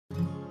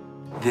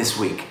This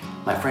week,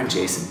 my friend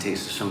Jason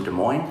takes us from Des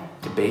Moines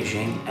to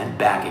Beijing and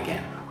back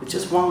again, with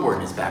just one word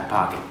in his back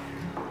pocket.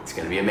 It's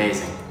gonna be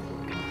amazing.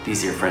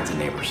 These are your friends and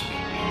neighbors.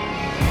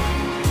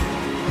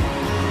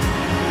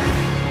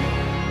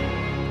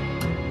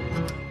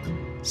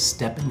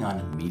 Stepping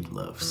on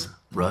Meatloaf's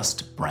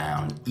rust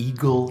brown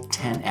Eagle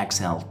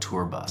 10XL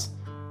tour bus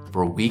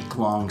for a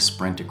week-long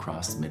sprint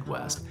across the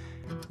Midwest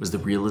was the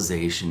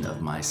realization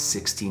of my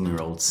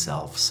 16-year-old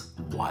self's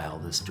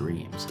wildest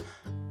dreams.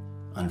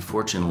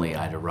 Unfortunately,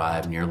 I'd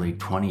arrived nearly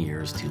 20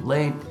 years too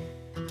late,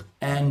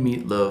 and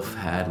Meatloaf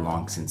had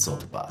long since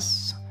sold the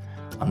bus.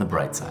 On the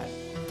bright side,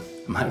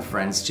 my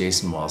friends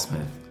Jason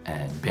Walsmith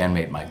and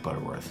bandmate Mike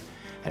Butterworth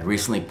had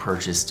recently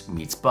purchased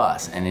Meat's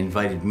bus and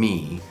invited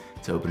me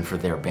to open for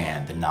their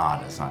band, the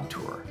Nadas, on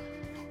tour.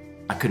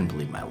 I couldn't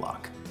believe my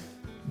luck.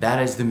 That,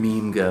 as the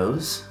meme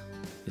goes,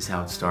 is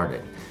how it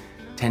started.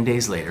 10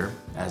 days later,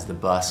 as the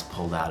bus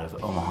pulled out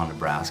of Omaha,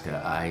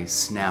 Nebraska, I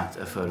snapped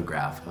a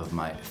photograph of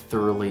my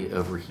thoroughly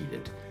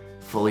overheated,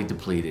 fully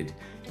depleted,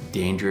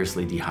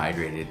 dangerously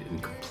dehydrated,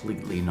 and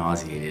completely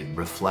nauseated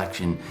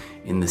reflection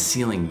in the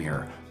ceiling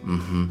mirror.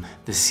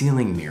 The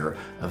ceiling mirror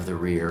of the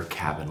rear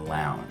cabin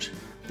lounge.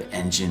 The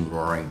engine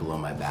roaring below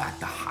my back,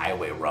 the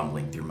highway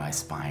rumbling through my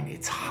spine.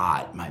 It's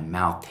hot, my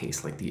mouth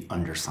tastes like the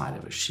underside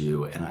of a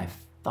shoe, and I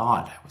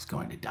thought I was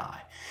going to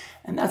die.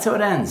 And that's how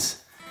it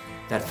ends.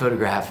 That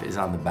photograph is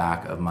on the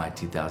back of my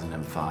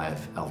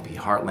 2005 LP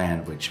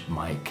Heartland, which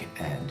Mike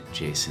and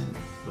Jason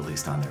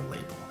released on their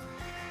label.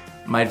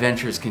 My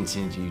adventures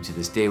continue to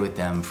this day with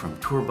them, from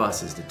tour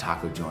buses to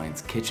taco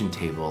joints, kitchen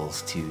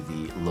tables to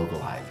the local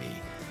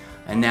Hy-Vee.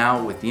 And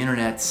now with the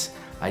internets,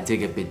 I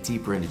dig a bit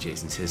deeper into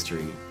Jason's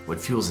history, what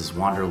fuels his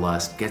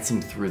wanderlust, gets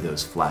him through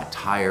those flat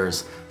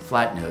tires,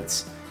 flat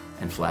notes,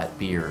 and flat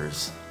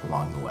beers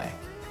along the way.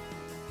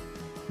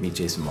 Meet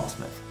Jason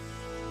Walsmith.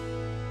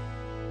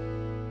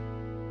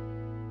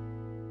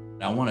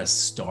 I want to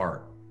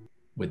start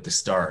with the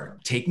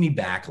start. Take me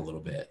back a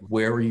little bit.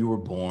 Where you were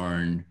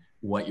born,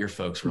 what your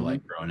folks were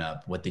like growing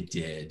up, what they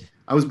did.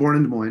 I was born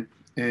in Des Moines,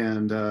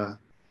 and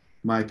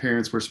my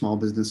parents were small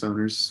business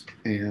owners,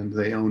 and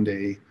they owned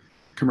a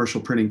commercial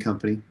printing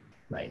company.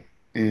 Right.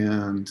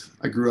 And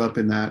I grew up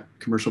in that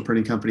commercial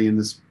printing company in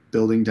this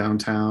building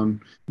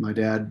downtown. My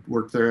dad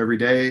worked there every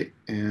day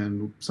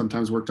and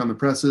sometimes worked on the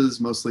presses.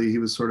 Mostly he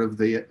was sort of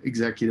the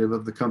executive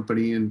of the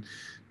company and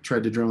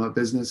tried to drum up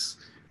business.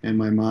 And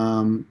my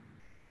mom,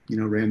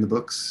 ran the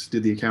books,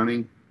 did the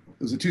accounting.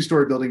 It was a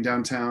 2-story building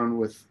downtown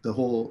with the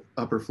whole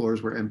upper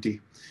floors were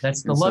empty.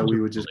 That's the luxury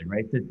building,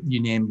 right? That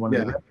you named one of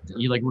the records.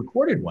 You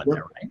recorded one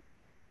there, right?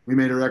 We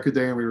made a record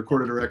there and we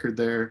recorded a record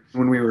there.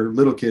 When we were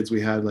little kids,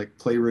 we had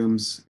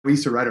playrooms. We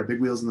used to ride our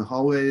big wheels in the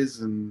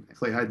hallways and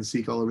play hide and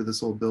seek all over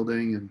this old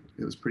building, and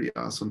it was pretty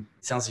awesome.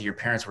 It sounds like your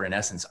parents were in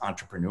essence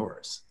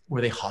entrepreneurs. Were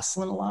they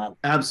hustling a lot?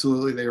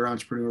 Absolutely. They were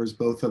entrepreneurs,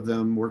 both of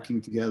them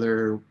working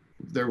together.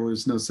 There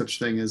was no such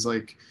thing as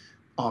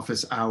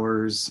office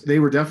hours. They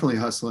were definitely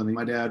hustling.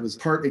 My dad was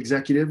part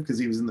executive because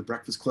he was in the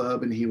Breakfast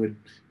Club, and he would,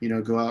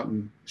 go out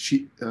and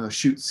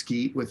shoot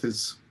skeet with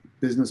his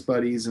business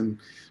buddies and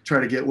try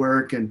to get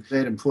work. And they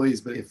had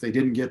employees, but if they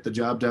didn't get the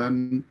job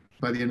done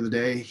by the end of the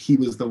day, he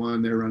was the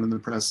one there running the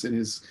press in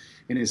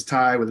his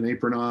tie with an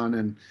apron on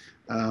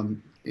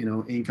and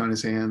ink on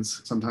his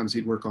hands. Sometimes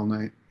he'd work all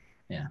night.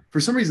 Yeah. For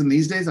some reason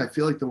these days, I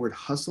feel like the word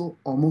hustle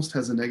almost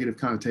has a negative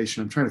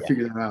connotation. I'm trying to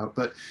figure that out,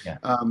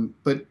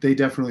 but they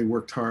definitely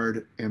worked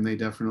hard and they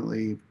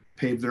definitely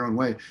paved their own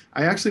way.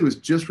 I actually was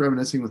just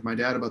reminiscing with my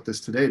dad about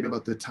this today,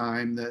 about the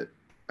time that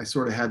I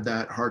sort of had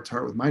that heart to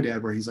heart with my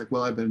dad, where he's like,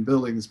 well, I've been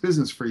building this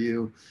business for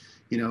you.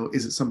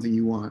 Is it something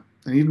you want?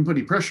 And he didn't put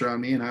any pressure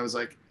on me. And I was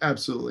like,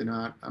 absolutely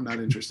not. I'm not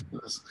interested in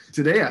this.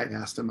 Today I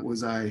asked him,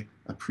 was I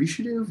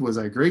appreciative? Was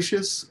I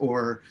gracious?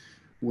 Or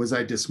was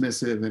I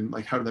dismissive? And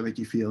how did that make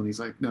you feel? And he's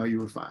like, no, you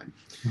were fine.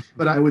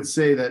 But I would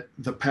say that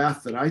the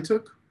path that I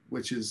took,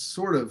 which is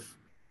sort of,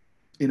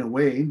 in a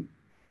way,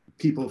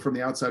 people from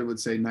the outside would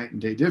say night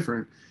and day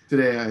different.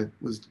 Today I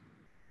was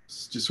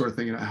just sort of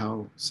thinking about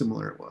how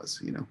similar it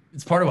was,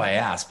 It's part of why I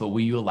asked, but will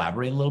you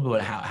elaborate a little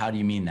bit? How do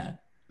you mean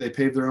that? They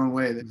paved their own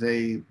way.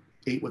 They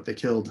ate what they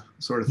killed,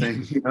 sort of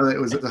thing.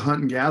 It was the hunt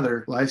and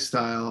gather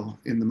lifestyle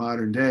in the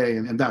modern day.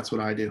 And that's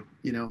what I do,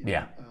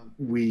 Yeah.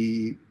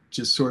 We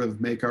just sort of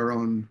make our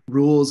own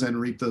rules and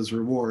reap those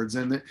rewards.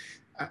 And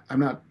I'm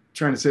not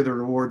trying to say the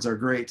rewards are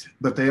great,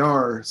 but they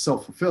are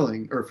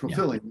self-fulfilling or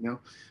fulfilling,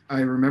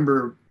 I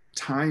remember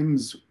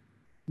times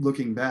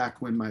looking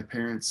back when my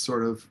parents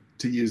sort of,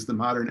 to use the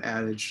modern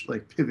adage,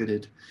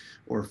 pivoted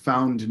or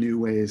found new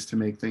ways to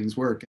make things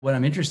work. What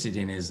I'm interested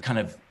in is kind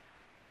of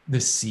the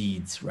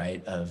seeds,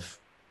 right, of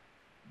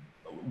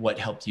what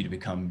helped you to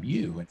become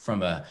you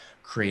from a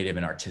creative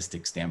and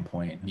artistic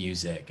standpoint,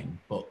 music and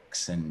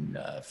books and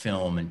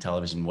film and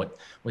television. What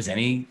was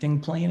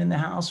anything playing in the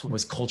house?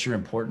 Was culture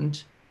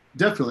important?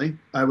 Definitely.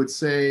 I would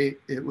say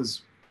it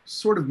was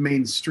sort of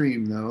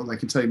mainstream, though. I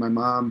can tell you my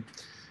mom,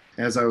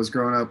 as I was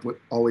growing up,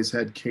 always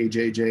had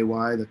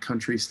KJJY, the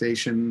country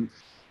station,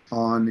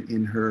 on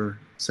in her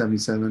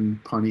 77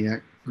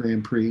 Pontiac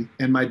Grand Prix.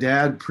 And my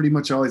dad pretty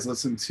much always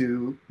listened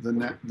to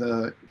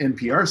the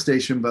NPR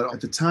station, but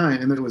at the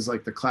time, and it was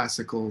like the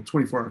classical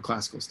 24-hour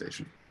classical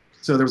station.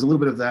 So there was a little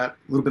bit of that,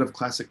 a little bit of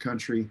classic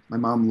country. My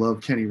mom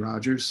loved Kenny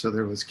Rogers, so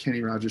there was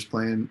Kenny Rogers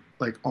playing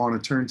like on a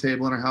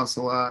turntable in our house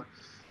a lot.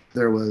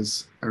 There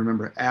was, I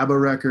remember ABBA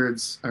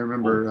records. I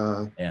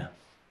remember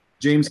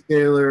James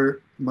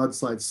Taylor,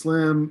 Mudslide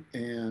Slim,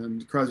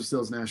 and Crosby,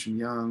 Stills, Nash and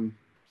Young.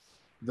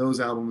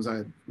 Those albums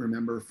I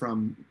remember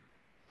from,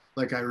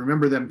 like I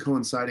remember them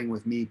coinciding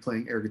with me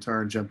playing air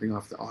guitar and jumping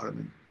off the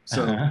ottoman.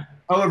 So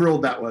however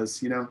old that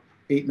was,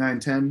 8, 9,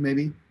 10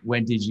 maybe.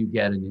 When did you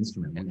get an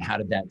instrument, and how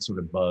did that sort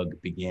of bug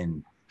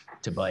begin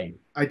to bite?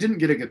 I didn't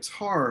get a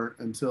guitar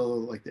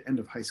until like the end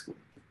of high school.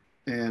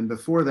 And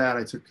before that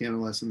I took piano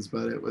lessons,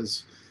 but it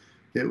was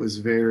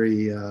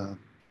very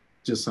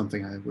just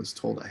something I was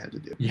told I had to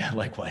do. Yeah,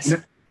 likewise.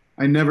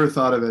 I never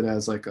thought of it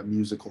as like a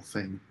musical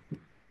thing.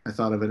 I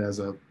thought of it as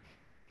a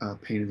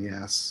pain in the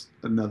ass,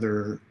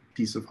 another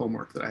piece of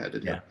homework that I had to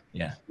do.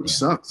 Which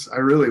sucks. I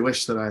really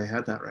wish that I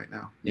had that right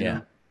now.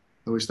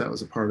 I wish that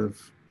was a part of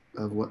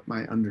what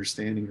my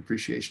understanding,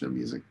 appreciation of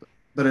music.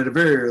 But at a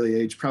very early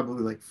age,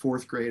 probably like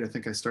 4th grade, I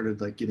think I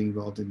started like getting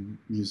involved in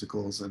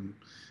musicals and,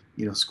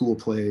 school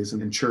plays,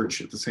 and in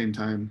church at the same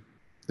time.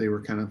 They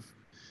were kind of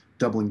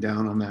doubling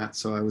down on that.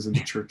 So I was in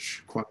the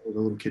church choir, the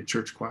little kid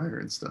church choir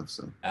and stuff.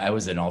 So I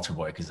was an altar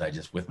boy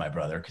with my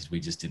brother, because we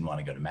just didn't want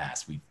to go to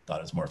mass. We thought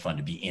it was more fun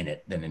to be in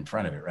it than in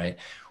front of it. Right.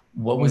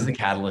 What was the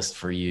catalyst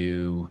for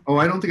you? Oh,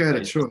 I don't think I had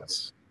a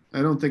choice.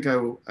 I don't think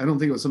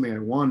it was something I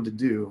wanted to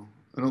do.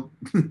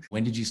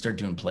 When did you start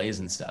doing plays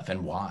and stuff,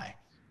 and why?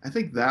 I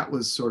think that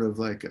was sort of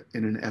like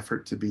in an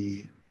effort to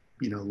be,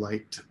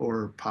 liked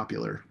or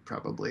popular,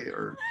 probably,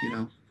 or,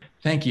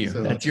 Thank you.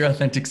 So, that's your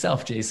authentic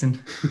self,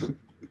 Jason.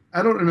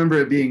 I don't remember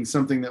it being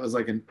something that was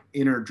like an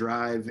inner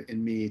drive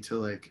in me to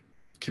like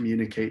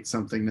communicate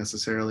something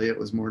necessarily. It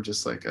was more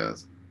just like a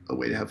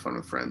way to have fun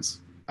with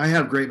friends. I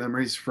have great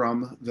memories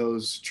from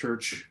those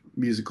church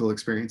musical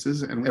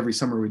experiences, and every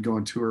summer we'd go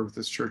on tour with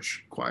this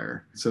church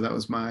choir. So that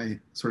was my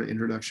sort of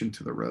introduction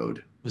to the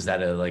road. Was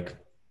that a like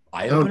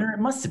eye-opener? It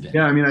must have been.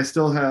 Yeah, I mean, I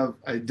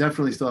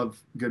definitely still have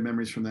good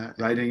memories from that.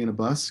 Riding in a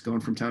bus, going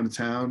from town to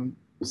town,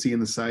 seeing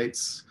the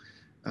sights,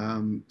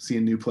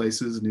 seeing new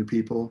places, new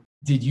people.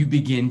 Did you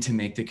begin to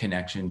make the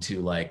connection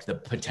to like the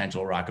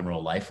potential rock and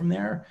roll life from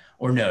there?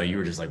 Or no, you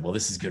were just like, well,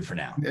 this is good for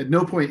now? At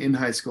no point in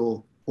high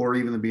school or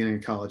even the beginning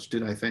of college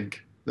did I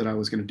think that I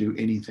was going to do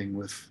anything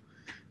with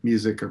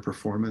music or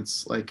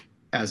performance like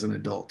as an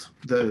adult.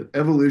 The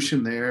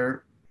evolution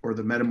there, or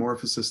the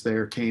metamorphosis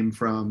there, came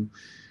from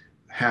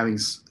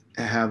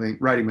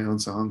writing my own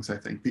songs, I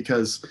think,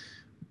 because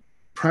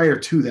prior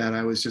to that,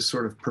 I was just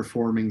sort of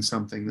performing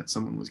something that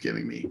someone was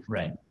giving me.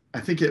 Right. I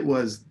think it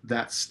was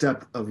that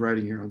step of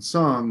writing your own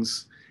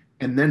songs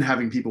and then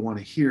having people want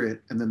to hear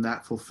it, and then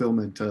that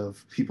fulfillment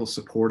of people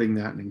supporting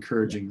that and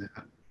encouraging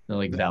that. So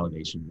like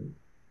validation.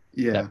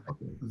 Yeah.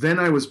 Then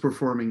I was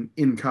performing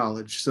in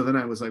college. So then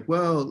I was like,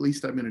 well, at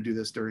least I'm going to do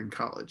this during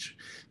college.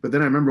 But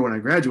then I remember when I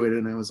graduated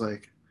and I was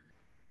like,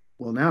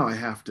 well, now I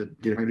have to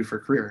get ready for a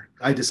career.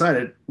 I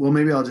decided, well,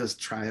 maybe I'll just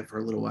try it for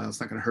a little while.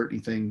 It's not going to hurt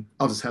anything.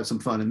 I'll just have some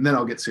fun, and then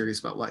I'll get serious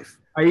about life.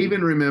 I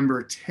even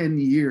remember 10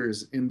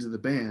 years into the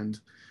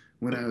band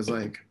when I was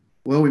like,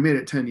 well, we made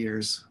it 10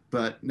 years,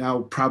 but now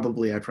I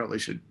probably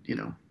should,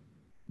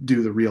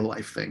 do the real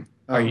life thing.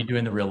 Are you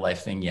doing the real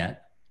life thing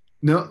yet?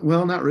 No,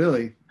 well, not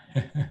really.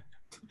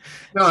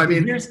 No, I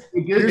mean,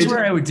 here's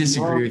where I would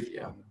disagree with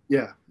you.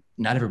 Yeah.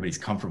 Not everybody's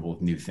comfortable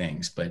with new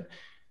things, but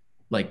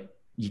like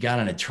you got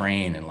on a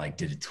train and like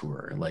did a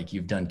tour. Like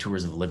you've done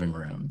tours of living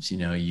rooms,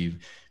 you've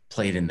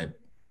played in the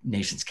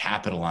nation's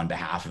capital on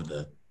behalf of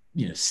the,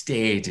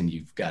 state, and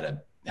you've got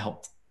to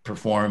help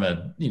perform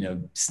a,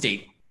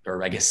 state,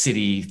 or I guess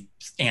city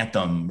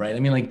anthem, right? I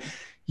mean, like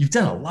you've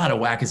done a lot of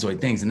wackazoid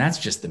things, and that's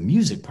just the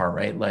music part,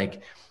 right?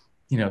 Like,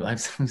 I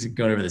was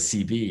going over the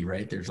CB,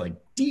 right? There's like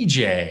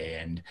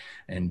DJ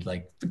and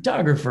like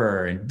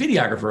photographer and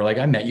videographer. Like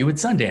I met you at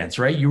Sundance,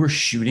 right? You were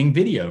shooting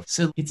video.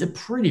 So it's a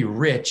pretty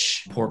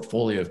rich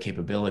portfolio of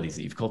capabilities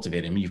that you've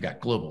cultivated. I mean, you've got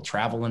global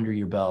travel under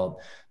your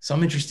belt. So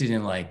I'm interested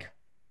in like,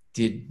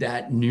 did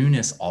that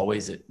newness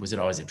was it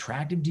always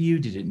attractive to you?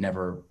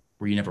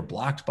 Were you never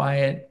blocked by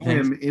it? I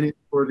am in it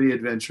for the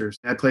adventures.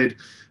 I played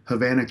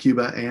Havana,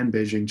 Cuba, and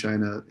Beijing,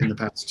 China in the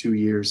past 2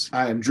 years.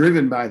 I am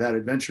driven by that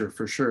adventure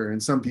for sure.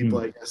 And some people,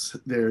 I guess,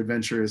 their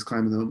adventure is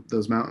climbing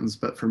those mountains.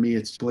 But for me,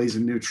 it's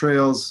blazing new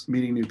trails,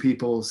 meeting new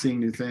people, seeing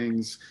new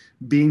things,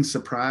 being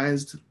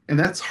surprised. And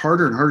that's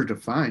harder and harder to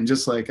find.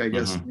 Just like, I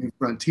guess, new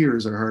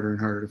frontiers are harder and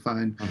harder to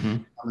find.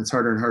 It's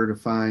harder and harder to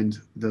find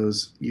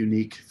those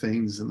unique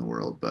things in the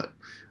world. But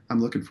I'm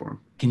looking for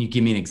them. Can you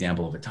give me an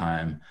example of a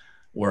time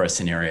or a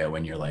scenario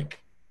when you're like,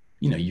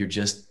 you're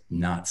just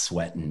not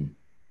sweating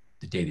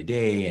the day to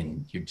day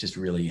and you're just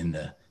really in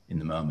the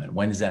moment?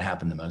 When does that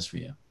happen the most for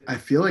you? I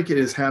feel like it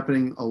is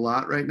happening a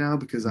lot right now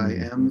because I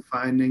am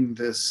finding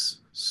this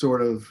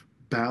sort of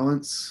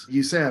balance.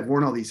 You say I've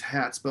worn all these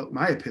hats, but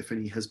my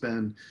epiphany has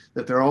been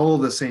that they're all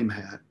the same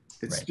hat.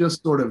 It's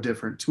just sort of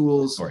different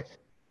tools Story.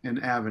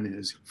 and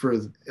avenues. For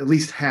at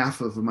least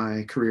half of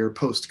my career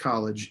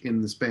post-college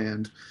in this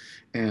band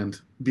and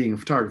being a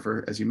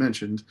photographer, as you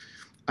mentioned,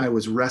 I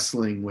was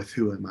wrestling with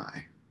who am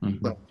I?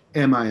 Like,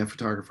 am I a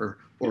photographer,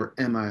 or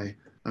am I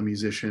a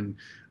musician,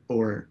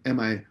 or am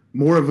I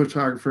more of a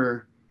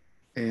photographer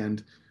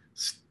and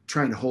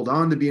trying to hold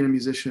on to being a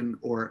musician,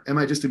 or am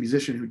I just a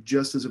musician who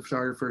just is a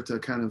photographer to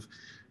kind of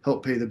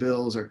help pay the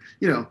bills, or,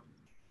 you know,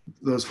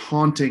 those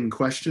haunting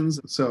questions.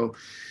 So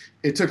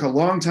it took a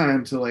long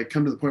time to like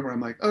come to the point where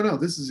I'm like, oh no,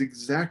 this is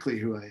exactly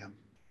who I am.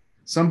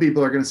 Some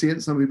people are going to see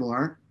it, some people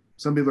aren't.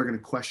 Some people are going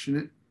to question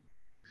it.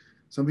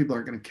 Some people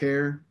aren't going to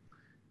care.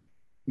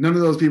 None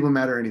of those people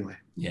matter anyway.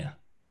 Yeah.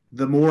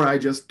 The more I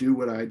just do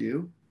what I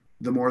do,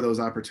 the more those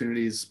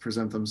opportunities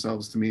present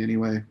themselves to me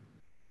anyway.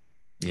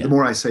 Yeah. The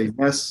more I say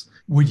yes.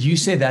 Would you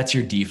say that's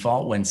your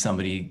default when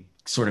somebody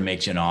sort of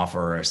makes you an offer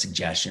or a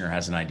suggestion or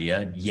has an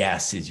idea?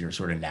 Yes is your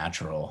sort of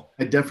natural.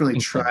 I definitely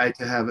try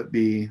to have it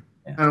be,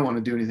 I don't want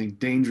to do anything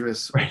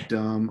dangerous or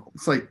dumb.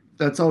 It's like,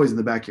 that's always in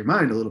the back of your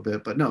mind a little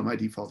bit, but no, my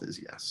default is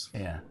yes.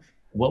 Yeah.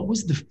 What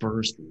was the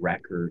first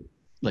record,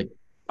 like,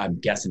 I'm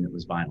guessing it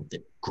was vinyl,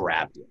 that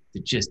grabbed you,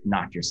 that just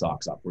knocked your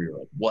socks off, where you're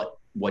like,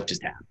 what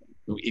just happened?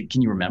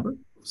 Can you remember?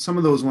 Some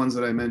of those ones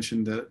that I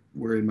mentioned that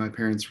were in my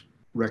parents'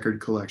 record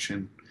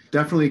collection,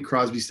 definitely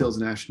Crosby, Stills,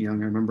 Nash &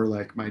 Young. I remember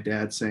like my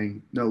dad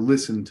saying, no,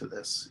 listen to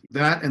this.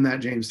 That and that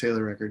James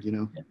Taylor record, you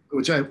know,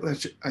 which I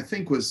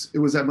think it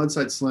was at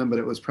Mudside Slim, but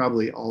it was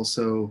probably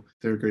also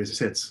their greatest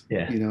hits,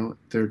 you know,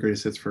 their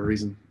greatest hits for a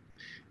reason.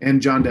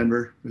 And John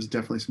Denver, there's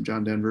definitely some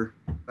John Denver.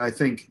 I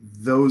think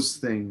those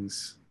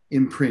things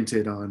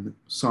imprinted on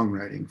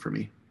songwriting for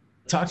me.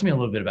 Talk to me a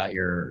little bit about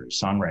your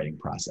songwriting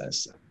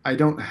process. I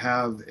don't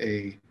have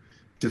a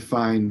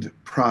defined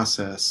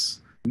process,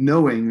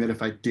 knowing that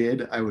if I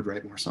did, I would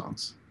write more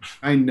songs.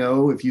 I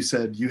know if you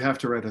said, you have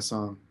to write a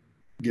song,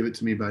 give it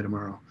to me by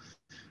tomorrow,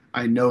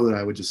 I know that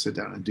I would just sit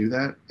down and do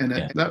that. And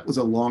that was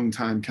a long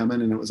time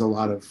coming, and it was a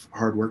lot of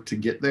hard work to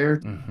get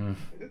there.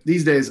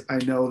 These days, I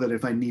know that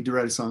if I need to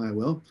write a song, I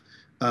will.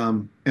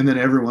 And then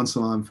every once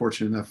in a while, I'm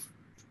fortunate enough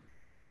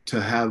to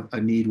have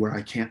a need where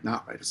I can't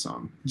not write a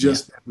song,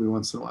 just every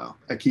once in a while.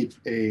 I keep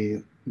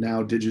a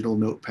now digital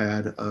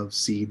notepad of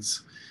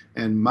seeds,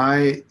 and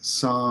my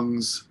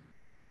songs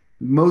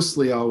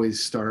mostly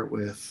always start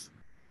with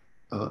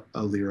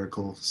a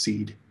lyrical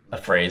seed. A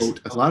phrase.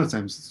 A lot of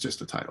times it's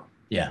just a title.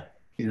 Yeah.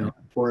 You know,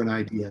 or an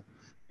idea.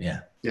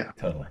 Yeah. Yeah.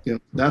 Totally. You know,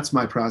 that's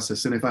my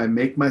process. And if I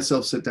make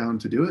myself sit down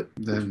to do it,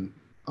 then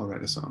I'll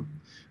write a song.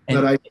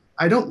 But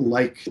I don't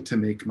like to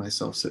make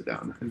myself sit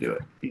down and do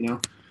it. You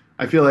know,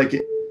 I feel like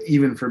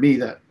even for me,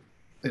 that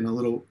in a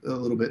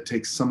little bit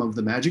takes some of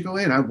the magic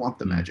away, and I want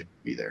the magic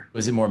to be there.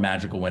 Was it more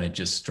magical when it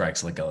just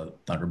strikes like a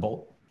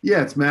thunderbolt?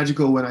 Yeah, it's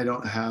magical when I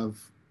don't have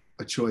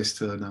a choice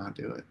to not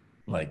do it.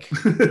 Like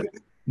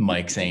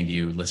Mike saying to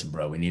you, listen,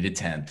 bro, we need a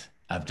 10th.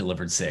 I've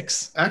delivered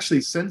 6.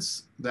 Actually,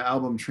 since the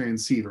album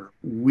Transceiver,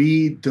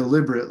 we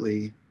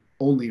deliberately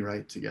only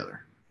write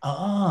together.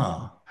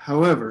 Oh.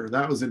 However,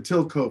 that was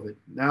until COVID.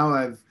 Now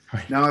I've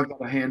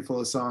got a handful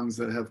of songs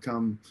that have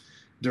come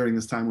during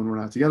this time when we're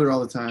not together all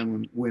the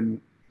time, when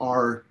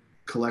our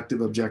collective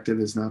objective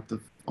is not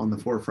on the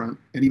forefront.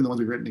 And even the ones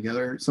we've written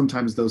together,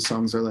 sometimes those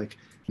songs are like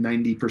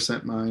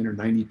 90% mine or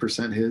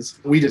 90% his.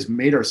 We just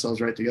made ourselves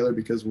write together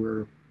because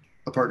we're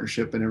a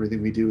partnership, and everything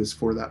we do is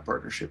for that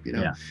partnership, you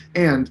know. Yeah.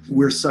 And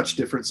we're such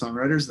different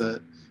songwriters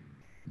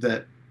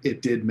that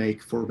it did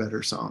make for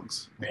better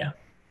songs. Yeah.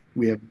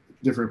 We have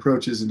different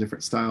approaches and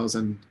different styles,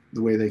 and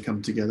the way they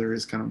come together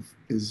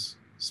is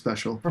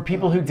special. For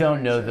people who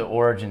don't know the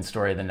origin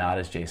story of the Nod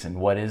is Jason,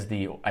 what is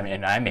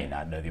and I may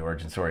not know the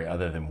origin story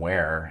other than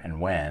where and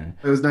when.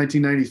 It was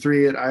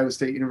 1993 at Iowa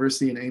State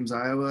University in Ames,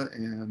 Iowa.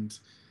 And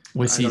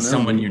was he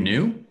someone you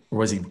knew, or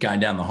was he a guy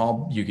down the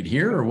hall you could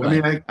hear, or what? I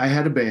mean, I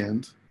had a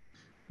band.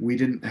 We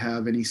didn't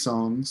have any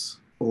songs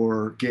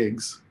or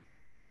gigs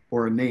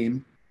or a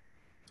name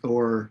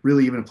or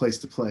really even a place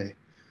to play,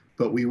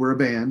 but we were a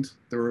band.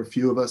 There were a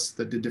few of us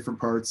that did different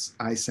parts.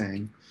 I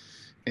sang,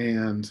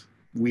 and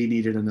we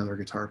needed another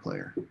guitar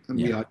player. And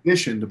we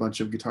auditioned a bunch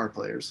of guitar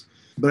players,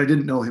 but I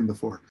didn't know him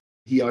before.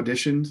 He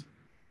auditioned.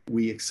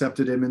 We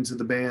accepted him into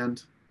the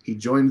band. He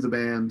joined the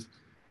band.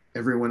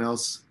 Everyone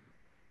else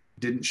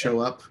didn't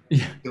show up.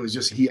 Yeah. It was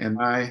just he and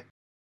I.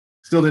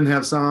 Still didn't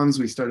have songs.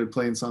 We started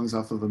playing songs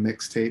off of a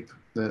mixtape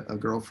that a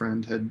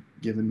girlfriend had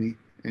given me,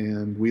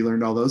 and we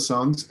learned all those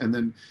songs. And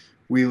then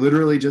we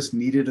literally just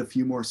needed a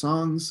few more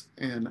songs,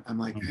 and I'm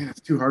like, man,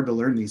 it's too hard to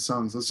learn these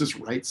songs. Let's just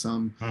write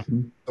some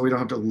so we don't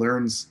have to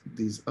learn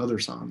these other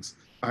songs.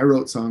 I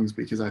wrote songs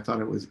because I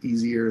thought it was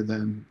easier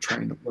than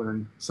trying to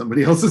learn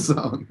somebody else's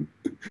song.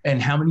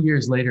 And how many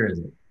years later is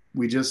it?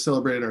 We just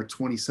celebrated our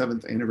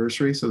 27th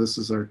anniversary. So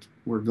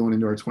we're going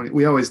into our 20.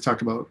 We always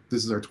talk about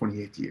this is our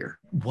 28th year.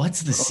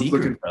 What's the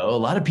secret, bro? A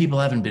lot of people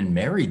haven't been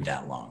married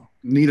that long.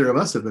 Neither of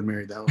us have been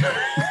married that long.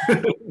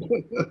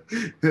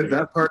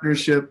 That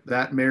partnership,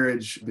 that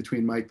marriage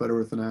between Mike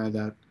Butterworth and I,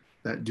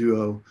 that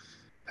duo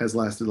has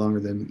lasted longer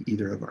than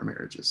either of our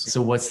marriages.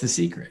 So what's the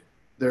secret?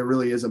 there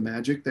really is a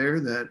magic there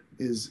that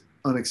is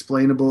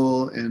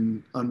unexplainable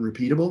and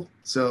unrepeatable.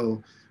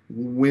 So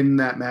when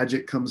that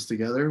magic comes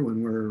together,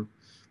 when we're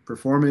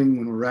performing,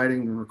 when we're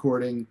writing, when we're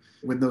recording,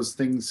 when those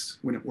things,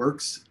 when it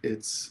works,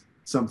 it's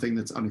something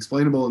that's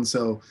unexplainable. And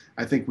so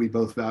I think we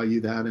both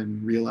value that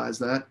and realize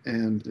that.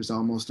 And there's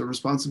almost a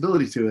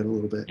responsibility to it a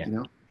little bit, Yeah. you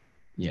know?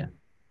 Yeah.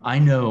 I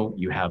know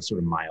you have sort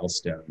of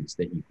milestones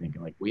that you think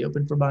like we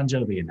opened for Bon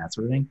Jovi and that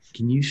sort of thing.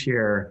 Can you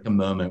share a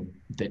moment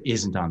that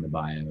isn't on the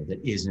bio, that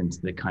isn't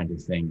the kind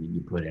of thing that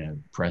you put in a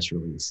press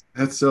release?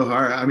 That's so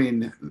hard. I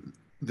mean,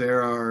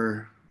 there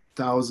are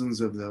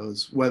thousands of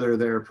those, whether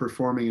they're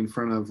performing in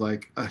front of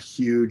like a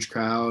huge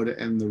crowd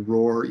and the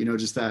roar, you know,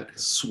 just that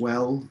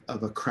swell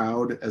of a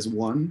crowd as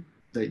one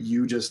that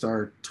you just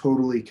are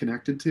totally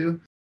connected to.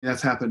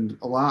 That's happened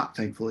a lot,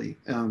 thankfully.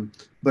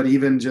 But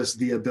even just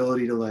the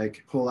ability to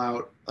like pull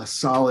out a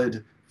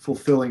solid,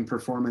 fulfilling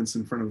performance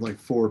in front of like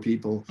 4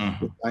 people.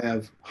 Mm-hmm. I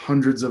have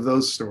hundreds of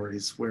those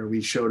stories where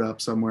we showed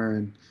up somewhere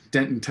in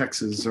Denton,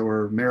 Texas,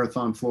 or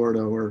Marathon,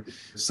 Florida, or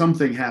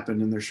something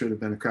happened and there should have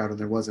been a crowd and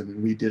there wasn't,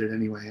 and we did it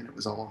anyway, and it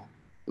was all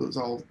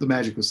the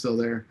magic was still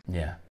there.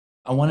 Yeah.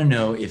 I want to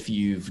know if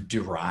you've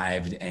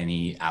derived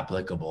any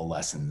applicable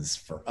lessons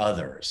for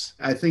others.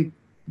 I think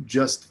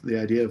just the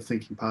idea of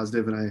thinking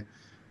positive, and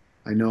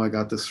I know I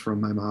got this from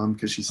my mom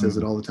because she says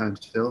it all the time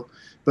still,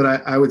 but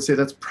I would say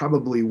that's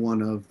probably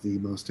one of the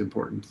most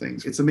important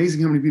things. It's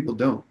amazing how many people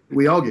don't.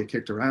 We all get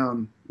kicked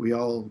around. We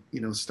all,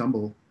 you know,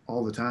 stumble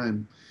all the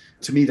time.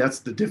 To me, that's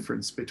the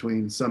difference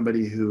between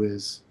somebody who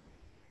is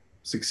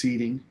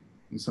succeeding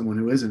and someone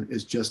who isn't,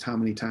 is just how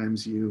many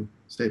times you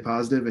stay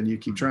positive and you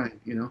keep trying.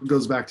 You know, it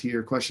goes back to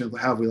your question of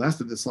how have we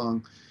lasted this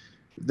long?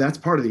 That's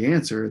part of the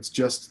answer. It's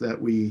just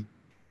that we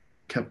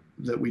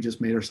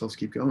just made ourselves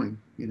keep going,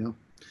 you know.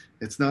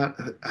 It's not,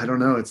 I don't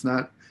know, it's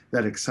not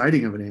that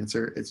exciting of an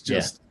answer. It's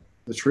just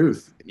the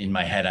truth. In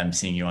my head, I'm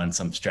seeing you on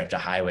some stretch of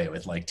highway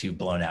with like 2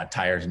 blown out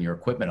tires and your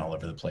equipment all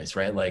over the place,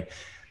 right? Like,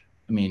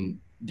 I mean,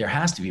 there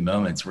has to be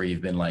moments where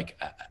you've been like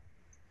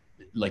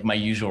my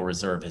usual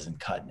reserve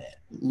isn't cutting it.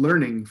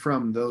 Learning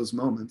from those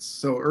moments.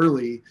 So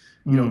early,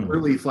 you know,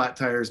 early flat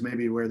tires,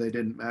 maybe where they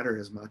didn't matter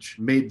as much,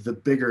 made the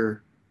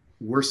bigger,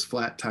 worse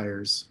flat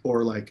tires,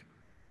 or like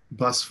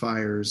bus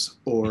fires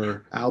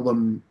or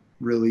album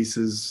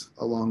releases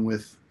along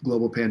with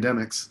global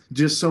pandemics.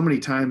 Just so many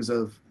times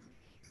of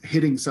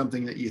hitting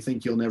something that you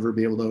think you'll never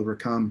be able to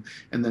overcome,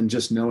 and then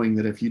just knowing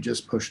that if you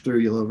just push through,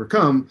 you'll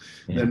overcome,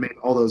 then made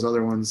all those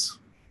other ones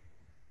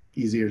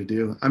easier to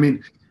do. I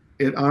mean,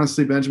 it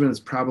honestly, Benjamin,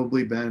 has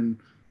probably been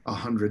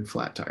 100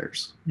 flat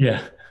tires.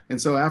 Yeah. And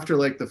so after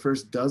like the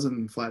first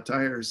dozen flat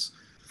tires,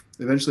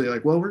 eventually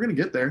like, well, we're going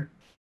to get there.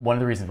 One of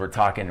the reasons we're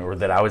talking, or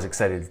that I was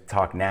excited to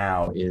talk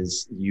now,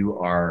 is you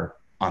are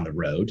on the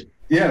road.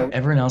 Yeah.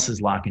 Everyone else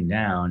is locking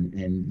down,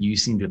 and you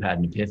seem to have had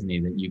an epiphany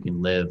that you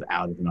can live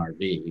out of an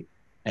RV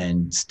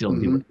and still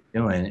do what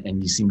you're doing,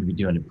 and you seem to be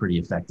doing it pretty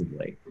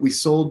effectively. We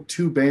sold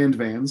 2 band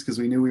vans because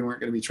we knew we weren't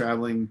going to be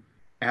traveling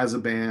as a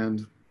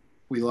band.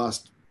 We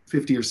lost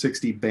 50 or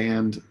 60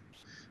 band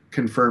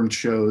confirmed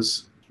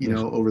shows, you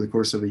know, over the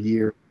course of a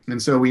year.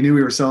 And so we knew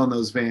we were selling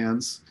those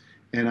vans,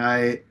 and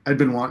I'd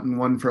been wanting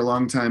one for a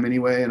long time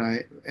anyway.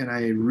 And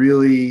I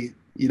really,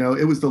 you know,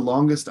 it was the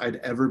longest I'd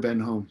ever been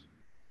home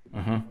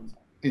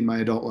in my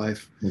adult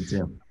life. Me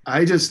too.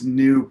 I just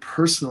knew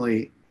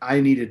personally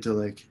I needed to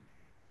like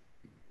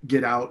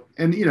get out,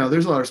 and you know,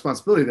 there's a lot of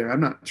responsibility there.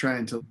 I'm not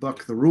trying to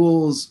buck the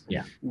rules.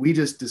 Yeah. We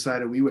just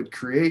decided we would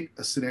create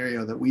a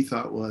scenario that we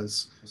thought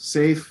was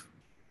safe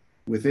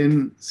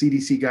within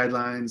CDC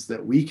guidelines,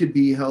 that we could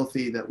be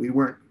healthy, that we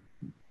weren't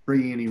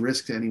bringing any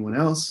risk to anyone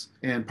else.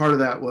 And part of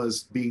that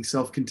was being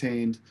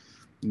self-contained,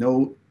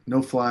 no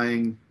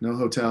flying, no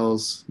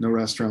hotels, no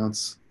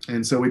restaurants.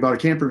 And so we bought a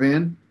camper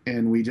van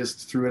and we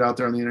just threw it out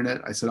there on the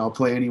internet. I said, I'll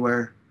play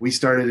anywhere. We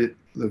started it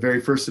the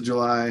very 1st of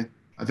July.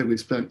 I think we've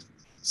spent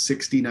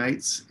 60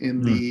 nights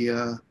in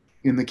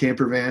the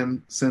camper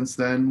van since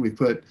then. We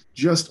put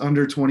just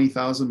under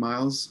 20,000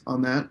 miles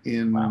on that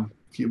in a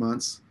few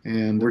months.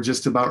 And we're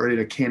just about ready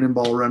to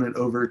cannonball run it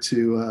over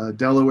to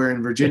Delaware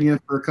and Virginia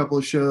for a couple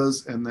of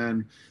shows. And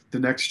then the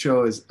next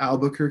show is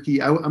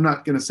Albuquerque. I'm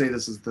not going to say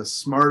this is the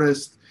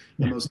smartest,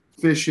 the most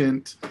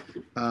efficient,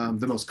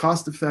 the most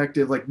cost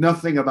effective, like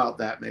nothing about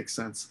that makes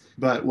sense.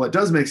 But what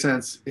does make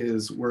sense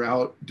is we're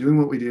out doing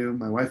what we do,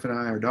 my wife and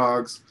I, our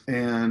dogs,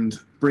 and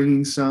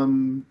bringing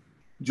some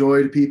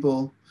joy to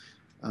people,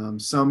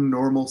 some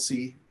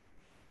normalcy.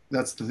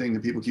 That's the thing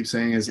that people keep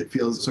saying, is it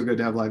feels so good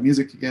to have live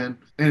music again.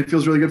 And it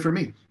feels really good for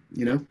me,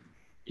 you know?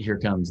 Here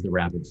comes the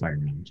rapid fire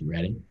round. You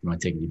ready? You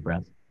want to take a deep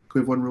breath? Can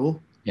we have one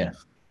rule? Yeah.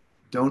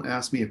 Don't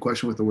ask me a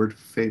question with the word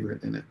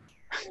favorite in it.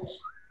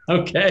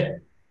 Okay.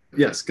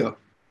 Yes, go.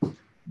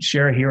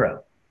 Share a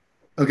hero.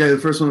 Okay, the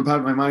first one that popped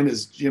in my mind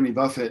is Jimmy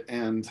Buffett,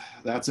 and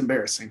that's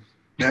embarrassing.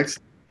 Next.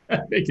 I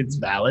think it's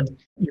valid.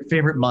 Your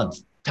favorite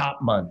month,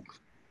 top month.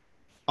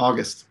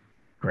 August.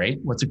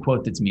 Great. What's a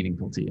quote that's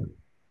meaningful to you?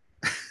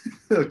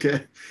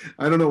 Okay.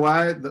 I don't know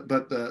why,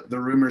 but the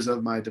rumors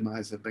of my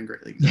demise have been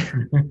greatly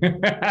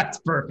exaggerated. That's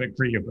perfect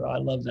for you, bro. I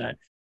love that.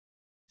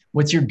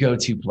 What's your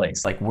go-to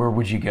place? Like, where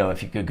would you go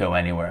if you could go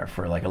anywhere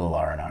for like a little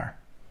R&R?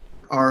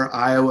 Our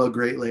Iowa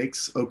Great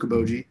Lakes,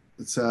 Okoboji.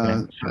 It's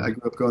Okay, sure. I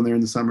grew up going there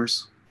in the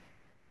summers.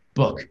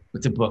 Book.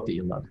 What's a book that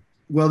you love?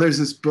 Well, there's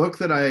this book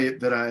that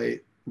I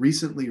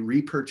recently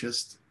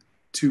repurchased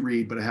to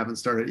read, but I haven't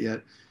started it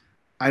yet.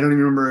 I don't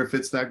even remember if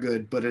it's that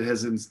good, but it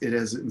has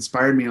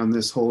inspired me on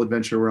this whole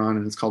adventure we're on,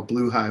 and it's called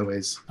Blue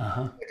Highways,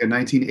 Uh-huh. like a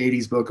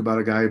 1980s book about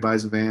a guy who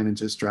buys a van and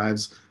just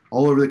drives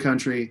all over the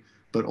country,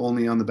 but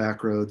only on the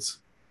back roads.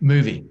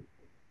 Movie.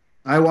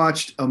 I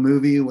watched a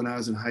movie when I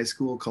was in high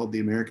school called The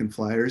American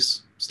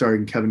Flyers,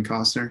 starring Kevin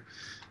Costner.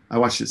 I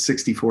watched it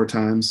 64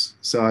 times,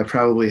 so I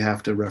probably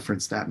have to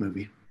reference that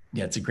movie.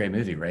 Yeah, it's a great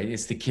movie, right?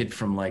 It's the kid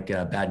from like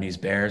Bad News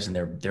Bears, and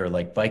they're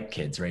like bike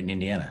kids, right, in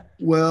Indiana.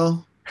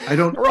 Well, I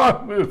don't.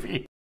 Wrong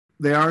movie.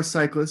 They are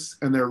cyclists,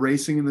 and they're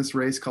racing in this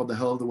race called the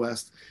Hell of the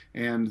West.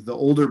 And the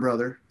older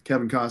brother,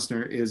 Kevin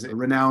Costner, is a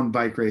renowned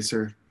bike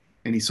racer,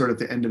 and he's sort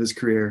of at the end of his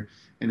career.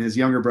 And his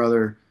younger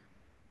brother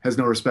has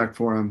no respect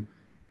for him,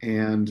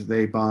 and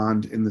they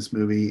bond in this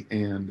movie,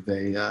 and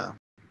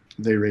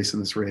they race in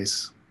this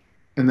race.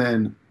 And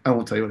then I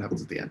won't tell you what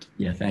happens at the end.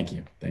 Yeah, thank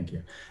you, thank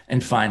you.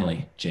 And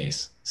finally,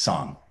 Jace,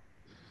 song.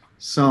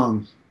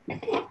 Song.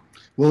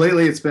 Well,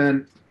 lately it's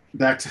been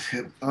back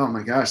to, oh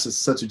my gosh, this is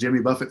such a Jimmy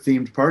Buffett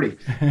themed party.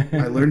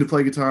 I learned to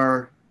play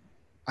guitar.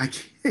 I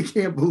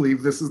can't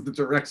believe this is the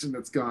direction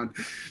it's gone.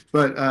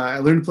 But I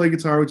learned to play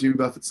guitar with Jimmy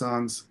Buffett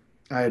songs.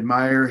 I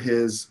admire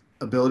his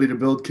ability to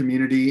build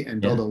community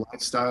and build a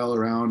lifestyle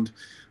around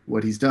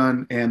what he's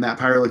done. And that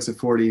Pyro Licks at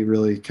 40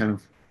 really kind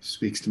of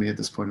speaks to me at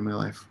this point in my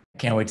life.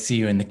 Can't wait to see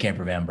you in the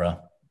camper van, bro.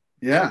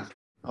 Yeah,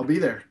 I'll be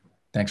there.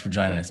 Thanks for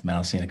joining us, man.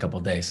 I'll see you in a couple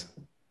of days.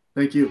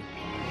 Thank you.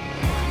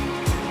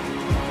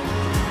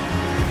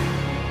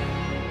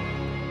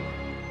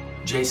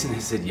 Jason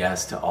has said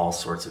yes to all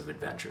sorts of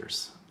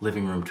adventures.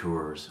 Living room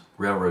tours,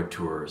 railroad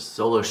tours,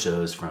 solo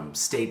shows from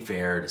state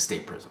fair to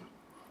state prison.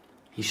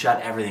 He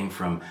shot everything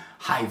from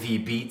high V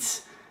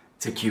beats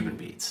to Cuban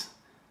beats.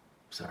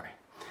 Sorry.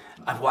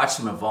 I've watched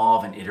him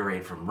evolve and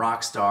iterate from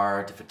rock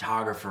star to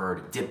photographer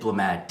to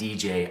diplomat,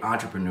 DJ,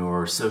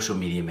 entrepreneur, social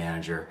media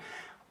manager.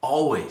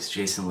 Always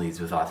Jason leads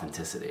with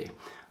authenticity,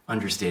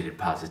 understated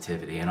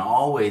positivity, and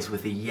always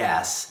with a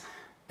yes,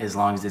 as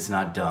long as it's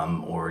not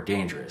dumb or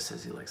dangerous,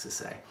 as he likes to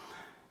say.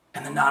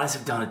 And the Nadas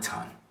have done a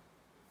ton.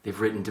 They've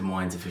written Des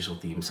Moines' official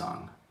theme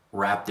song,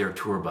 wrapped their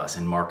tour bus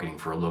in marketing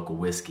for a local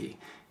whiskey,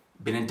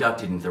 been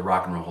inducted into the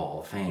Rock and Roll Hall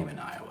of Fame in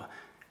Iowa.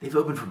 They've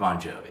opened for Bon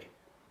Jovi.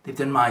 They've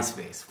done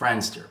MySpace,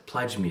 Friendster,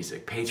 Pledge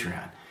Music,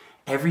 Patreon.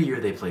 Every year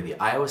they play the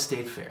Iowa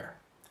State Fair,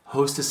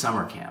 host a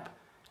summer camp,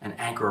 and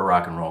anchor a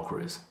rock and roll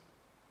cruise.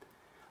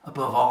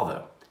 Above all,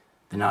 though,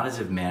 the Nadas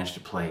have managed to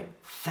play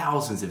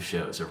thousands of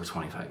shows over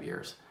 25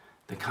 years,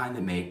 the kind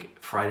that make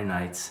Friday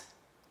nights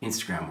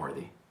Instagram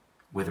worthy,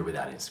 with or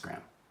without Instagram.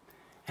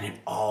 And it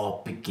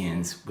all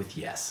begins with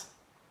yes.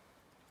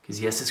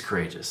 Because yes is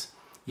courageous.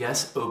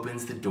 Yes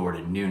opens the door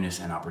to newness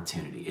and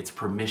opportunity. It's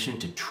permission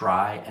to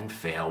try and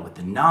fail with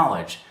the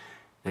knowledge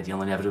that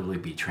you'll inevitably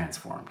be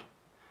transformed.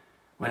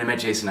 When I met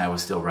Jason, I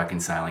was still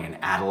reconciling an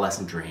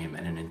adolescent dream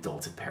and an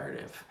adult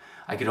imperative.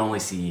 I could only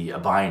see a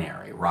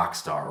binary, rock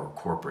star or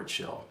corporate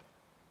shill.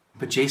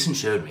 But Jason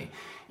showed me,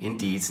 in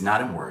deeds,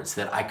 not in words,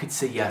 that I could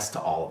say yes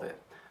to all of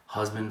it.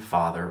 Husband,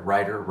 father,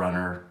 writer,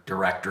 runner,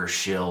 director,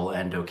 shill,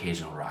 and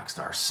occasional rock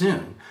star.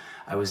 Soon,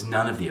 I was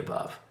none of the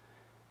above,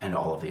 and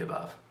all of the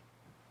above.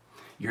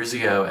 Years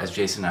ago, as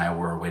Jason and I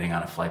were waiting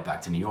on a flight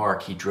back to New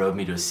York, he drove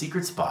me to a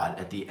secret spot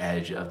at the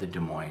edge of the Des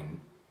Moines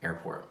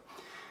airport.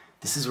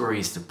 This is where we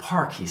used to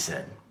park, he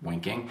said,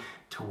 winking,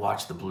 to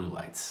watch the blue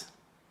lights.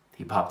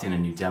 He popped in a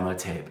new demo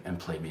tape and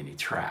played me a new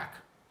track.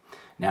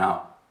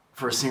 Now,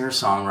 for a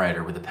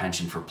singer-songwriter with a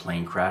penchant for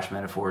plane crash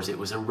metaphors, it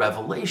was a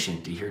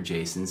revelation to hear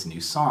Jason's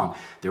new song.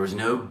 There was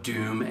no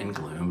doom and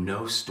gloom,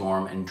 no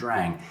storm and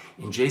drang.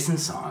 In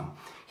Jason's song,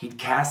 he'd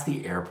cast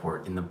the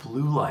airport in the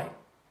blue light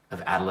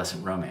of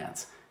adolescent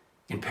romance,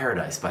 in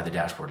paradise by the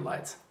dashboard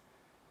lights.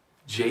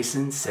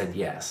 Jason said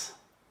yes,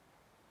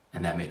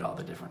 and that made all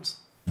the difference.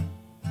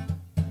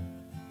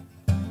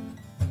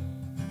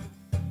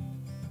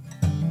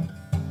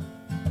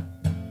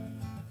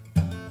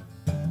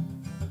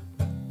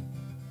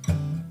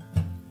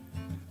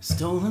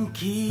 Stolen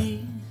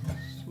keys,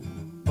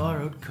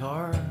 borrowed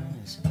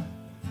cars,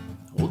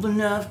 old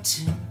enough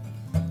to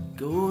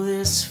go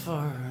this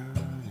far.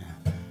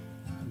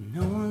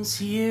 No one's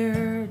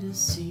here to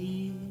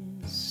see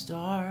the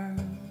stars,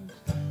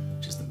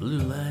 just the blue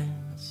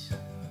lights.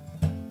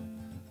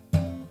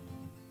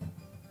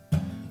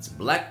 It's a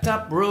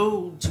blacktop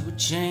road to a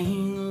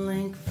chain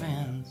link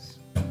fence.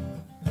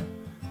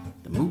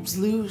 The moves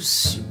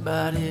loose, your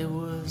body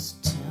was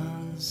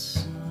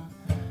tense.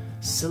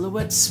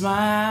 Silhouette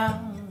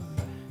smile,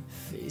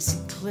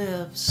 face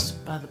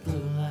eclipsed by the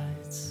blue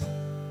lights.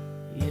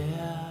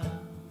 Yeah,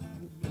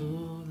 the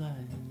blue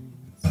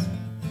lights.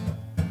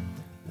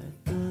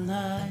 Let the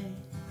light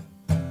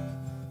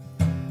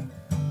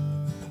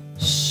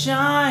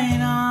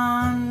shine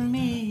on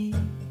me.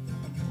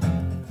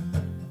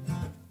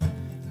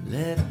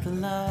 Let the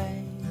light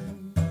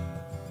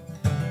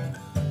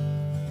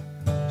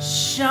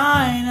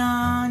shine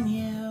on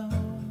you.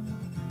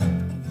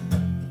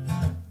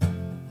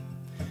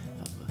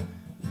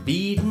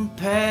 Beaten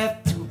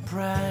path to a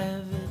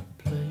private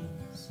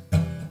place.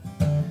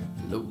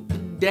 Load the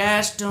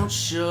dash, don't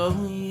show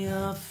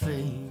your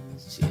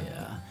face.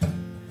 Yeah,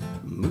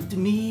 move to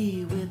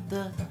me with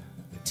the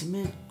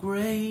timid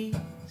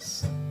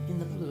grace in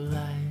the blue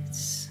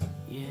lights.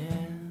 Yeah,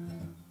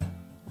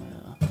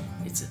 well,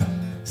 it's a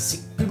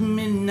secret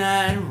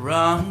midnight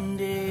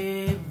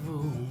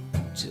rendezvous.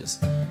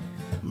 Just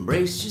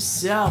embrace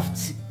yourself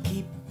to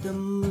keep the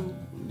mood.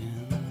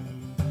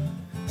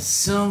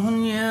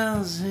 Someone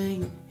yells,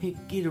 hey, hey,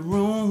 get a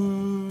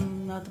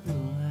room. Not the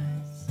blue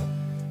lights,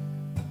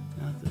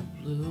 not the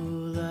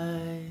blue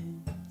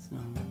lights,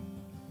 no.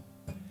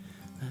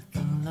 Let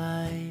the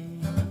light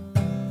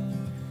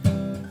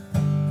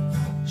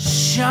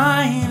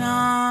shine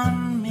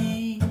on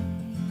me.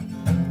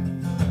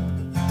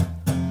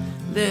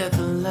 Let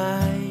the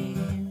light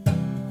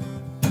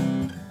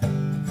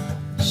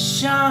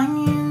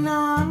shine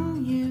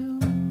on you.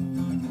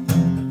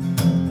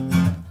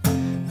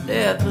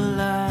 Let the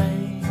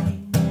light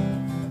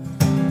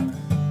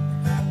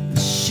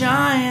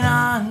shine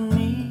on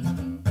me.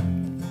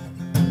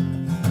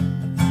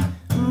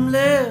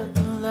 Let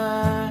the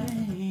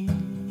light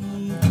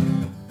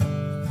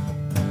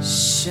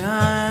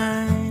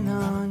shine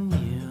on you.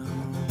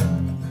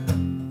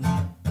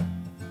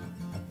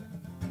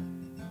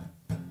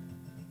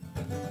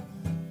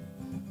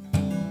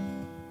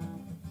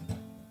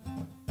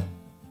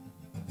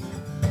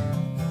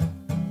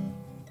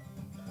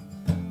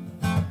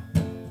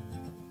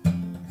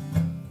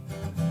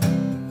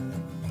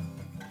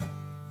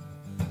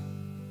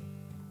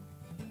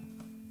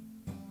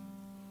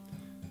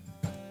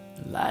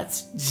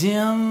 Lights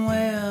dim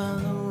where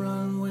the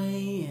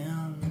runway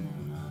ends.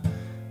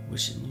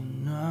 Wish I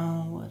knew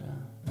now what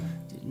I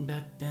didn't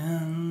back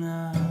then.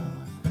 I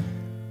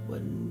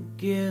wouldn't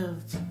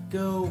give to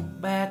go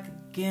back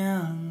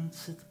again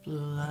to the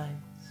blue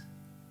lights.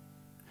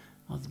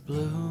 Oh, the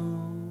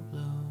blue,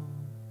 blue,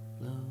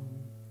 blue.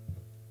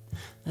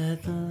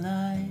 Let the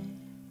light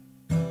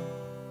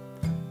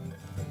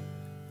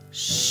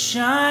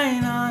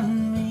shine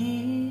on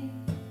me.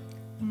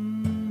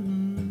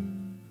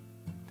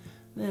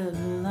 Let the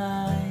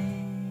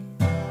light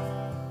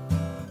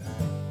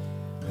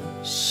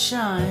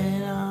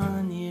shine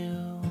on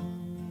you.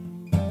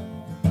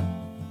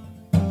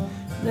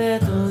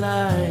 Let the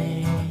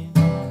light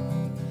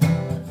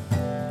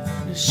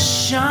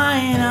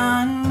shine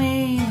on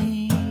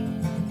me.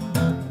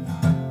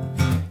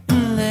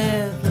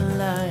 Let the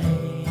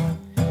light,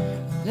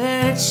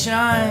 let it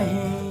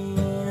shine.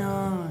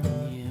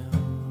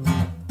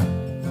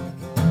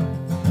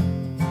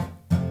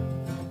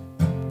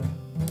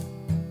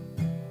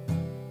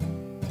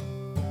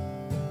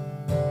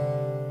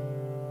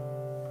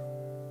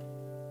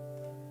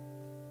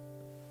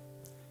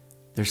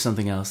 There's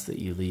something else that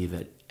you leave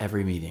at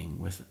every meeting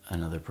with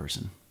another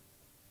person.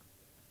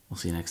 We'll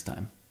see you next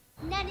time.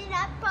 None of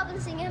that problem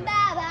singing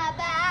ba ba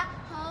ba.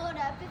 Hold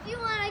up, if you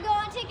wanna go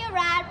and take a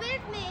ride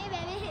with me,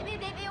 baby, hit me,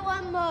 baby,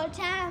 one more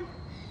time.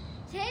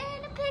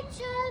 Take a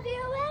picture of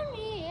you and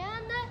me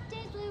on the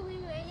days when we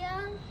were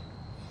young,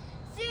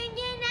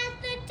 singing at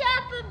the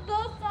top of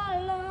both our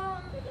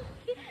lungs.